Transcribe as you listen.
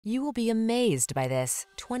You will be amazed by this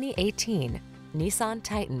 2018 Nissan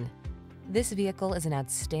Titan. This vehicle is an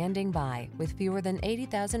outstanding buy with fewer than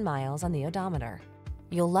 80,000 miles on the odometer.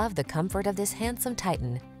 You'll love the comfort of this handsome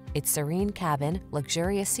Titan. Its serene cabin,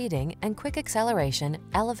 luxurious seating, and quick acceleration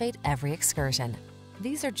elevate every excursion.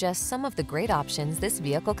 These are just some of the great options this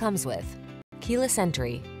vehicle comes with: keyless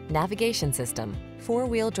entry, navigation system,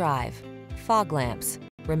 four-wheel drive, fog lamps,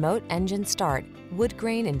 remote engine start, wood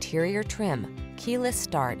grain interior trim, keyless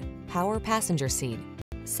start, power passenger seat,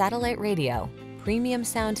 satellite radio, premium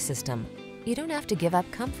sound system. You don't have to give up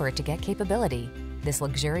comfort to get capability. This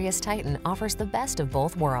luxurious Titan offers the best of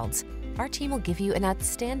both worlds. Our team will give you an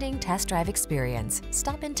outstanding test drive experience.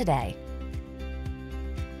 Stop in today.